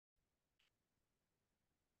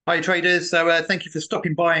Hi traders, thank you for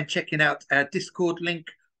stopping by and checking out our Discord link.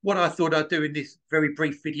 What I thought I'd do in this very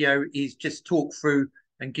brief video is just talk through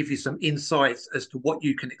and give you some insights as to what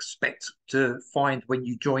you can expect to find when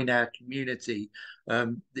you join our community.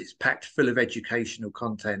 It's packed full of educational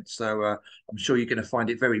content, so I'm sure you're going to find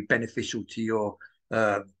it very beneficial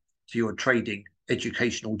uh, to your trading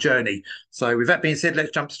educational journey. So with that being said, let's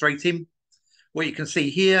jump straight in. What you can see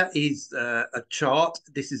here is a chart.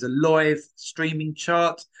 This is a live streaming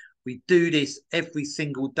chart. We do this every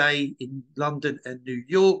single day in London and New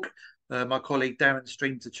York. My colleague Darren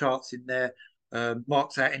streams the charts in there,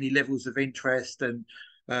 marks out any levels of interest, and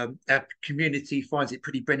our community finds it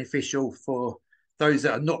pretty beneficial for those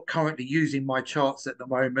that are not currently using my charts at the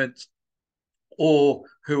moment or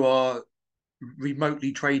who are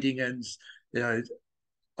remotely trading and you know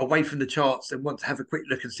away from the charts and want to have a quick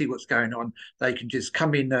look and see what's going on, they can just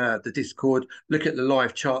come in the Discord, look at the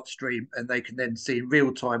live chart stream, and they can then see in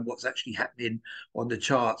real time what's actually happening on the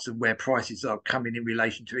charts and where prices are coming in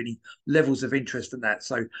relation to any levels of interest in that.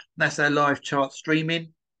 So that's our live chart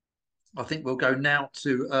streaming. I think we'll go now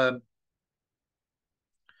to let's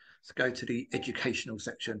go to the educational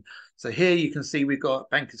section. So here you can see we've got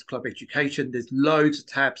Bankers Club Education. There's loads of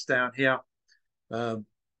tabs down here. Um,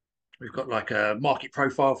 We've got like a market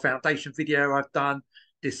profile foundation video I've done.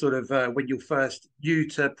 This sort of when you're first new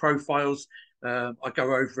to profiles, I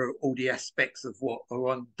go over all the aspects of what are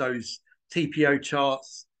on those TPO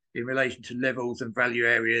charts in relation to levels and value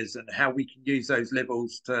areas and how we can use those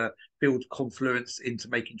levels to build confluence into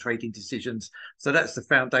making trading decisions. So that's the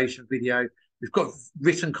foundation video. We've got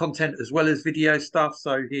written content as well as video stuff.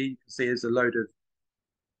 So here you can see there's a load of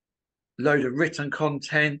written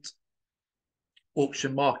content,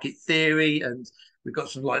 auction market theory, and we've got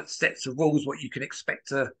some like sets of rules what you can expect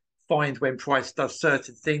to find when price does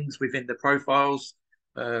certain things within the profiles.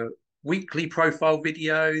 uh, Weekly profile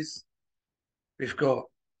videos. We've got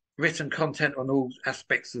written content on all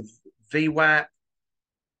aspects of VWAP,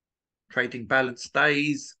 trading balance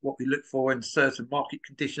days, what we look for in certain market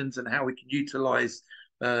conditions and how we can utilize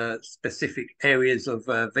specific areas of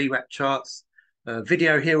VWAP charts.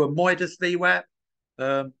 Video here on Midas VWAP,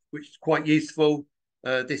 which is quite useful.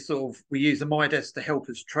 This sort of we use the Midas to help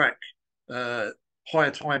us track uh, higher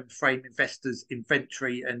time frame investors'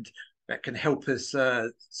 inventory, and that can help us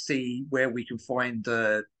see where we can find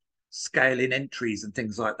scaling entries and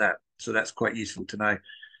things like that. So that's quite useful to know.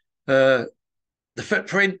 The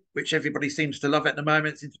footprint, which everybody seems to love at the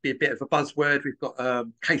moment, seems to be a bit of a buzzword. We've got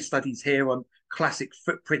case studies here on classic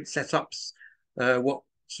footprint setups, what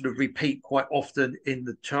sort of repeat quite often in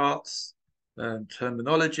the charts,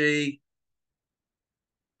 terminology,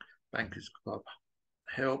 Bankers Club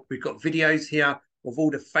help. We've got videos here of all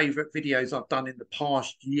the favorite videos I've done in the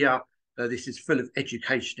past year. This is full of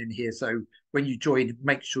education in here. So when you join,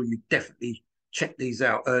 make sure you definitely check these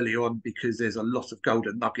out early on because there's a lot of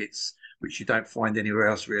golden nuggets which you don't find anywhere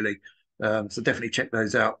else really. So definitely check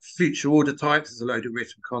those out. Future order types, there's a load of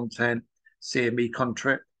written content, CME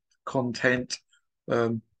contract content,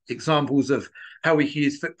 examples of how we can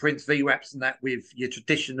use footprints, VWAPs, and that with your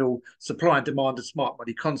traditional supply and demand and smart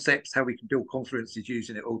money concepts, how we can build confluences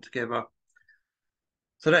using it all together.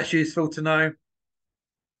 So that's useful to know.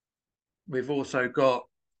 We've also got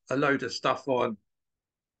a load of stuff on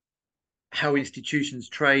how institutions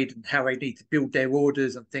trade and how they need to build their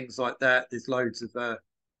orders and things like that. There's loads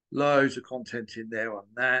of content in there on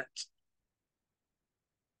that.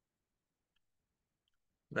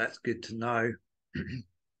 That's good to know.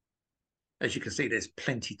 As you can see, there's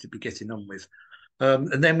plenty to be getting on with.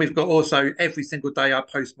 And then we've got also every single day I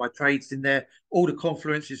post my trades in there, all the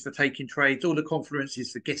confluences for taking trades, all the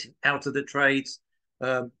confluences for getting out of the trades.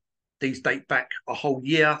 Um, these date back a whole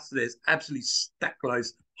year. So there's absolutely stack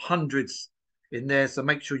loads, hundreds in there. So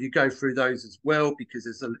make sure you go through those as well, because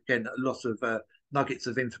there's, again, a lot of nuggets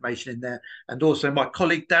of information in there. And also my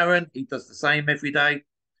colleague Darren, he does the same every day.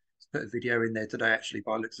 Let's put a video in there today, actually,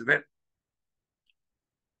 by the looks of it.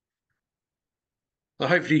 So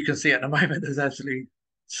hopefully you can see at the moment there's actually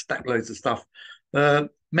stack loads of stuff.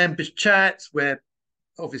 Members chats where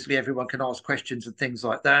obviously everyone can ask questions and things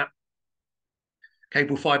like that.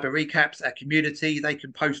 Cable fiber recaps, our community, they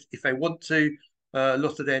can post if they want to a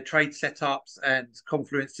lot of their trade setups and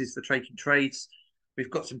confluences for taking trades. We've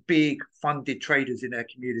got some big funded traders in our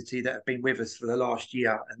community that have been with us for the last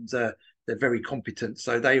year, and they're very competent.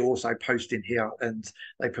 So they also post in here and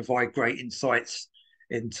they provide great insights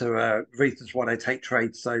into reasons why they take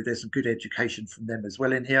trades. So there's some good education from them as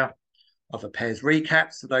well in here. Other pairs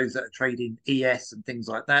recaps for those that are trading ES and things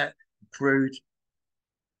like that, crude,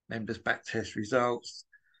 members back test results.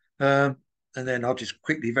 And then I'll just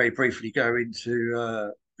quickly, very briefly go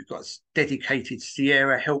into We've got a dedicated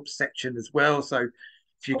Sierra help section as well. So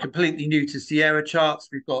if you're completely new to Sierra charts,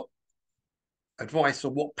 we've got advice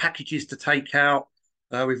on what packages to take out.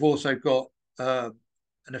 We've also got an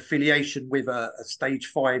affiliation with a stage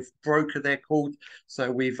 5 broker, they're called.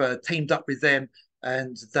 So we've teamed up with them,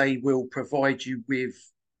 and they will provide you with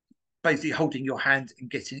basically holding your hand and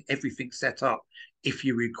getting everything set up if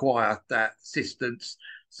you require that assistance.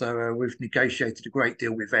 So we've negotiated a great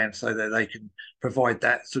deal with them so that they can provide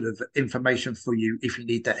that sort of information for you if you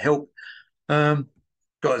need that help. Got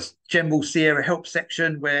a general Sierra help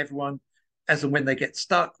section where everyone, as and when they get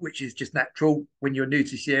stuck, which is just natural. When you're new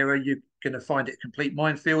to Sierra, you're going to find it a complete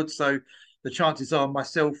minefield. So the chances are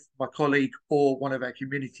myself, my colleague, or one of our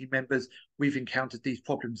community members, we've encountered these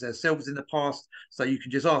problems ourselves in the past. So you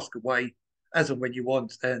can just ask away as and when you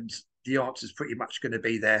want, and the answer is pretty much going to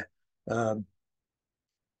be there.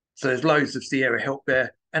 So there's loads of Sierra help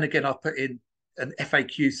there. And again, I've put in an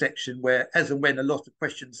FAQ section where, as and when a lot of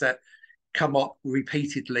questions that come up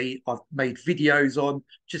repeatedly, I've made videos on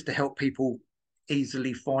just to help people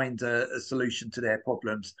easily find a solution to their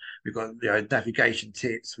problems. We've got navigation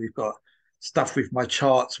tips, we've got stuff with my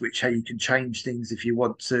charts, which how you can change things if you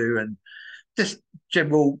want to, and just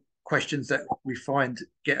general questions that we find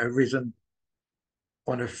get arisen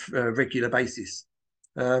on a regular basis.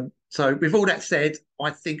 So with all that said,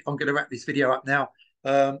 I think I'm going to wrap this video up now.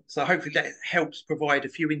 So hopefully that helps provide a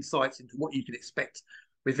few insights into what you can expect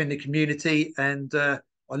within the community, and I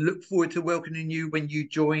look forward to welcoming you when you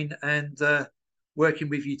join and working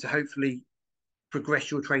with you to hopefully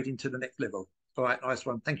progress your trading to the next level. All right, nice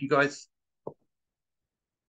one. Thank you, guys.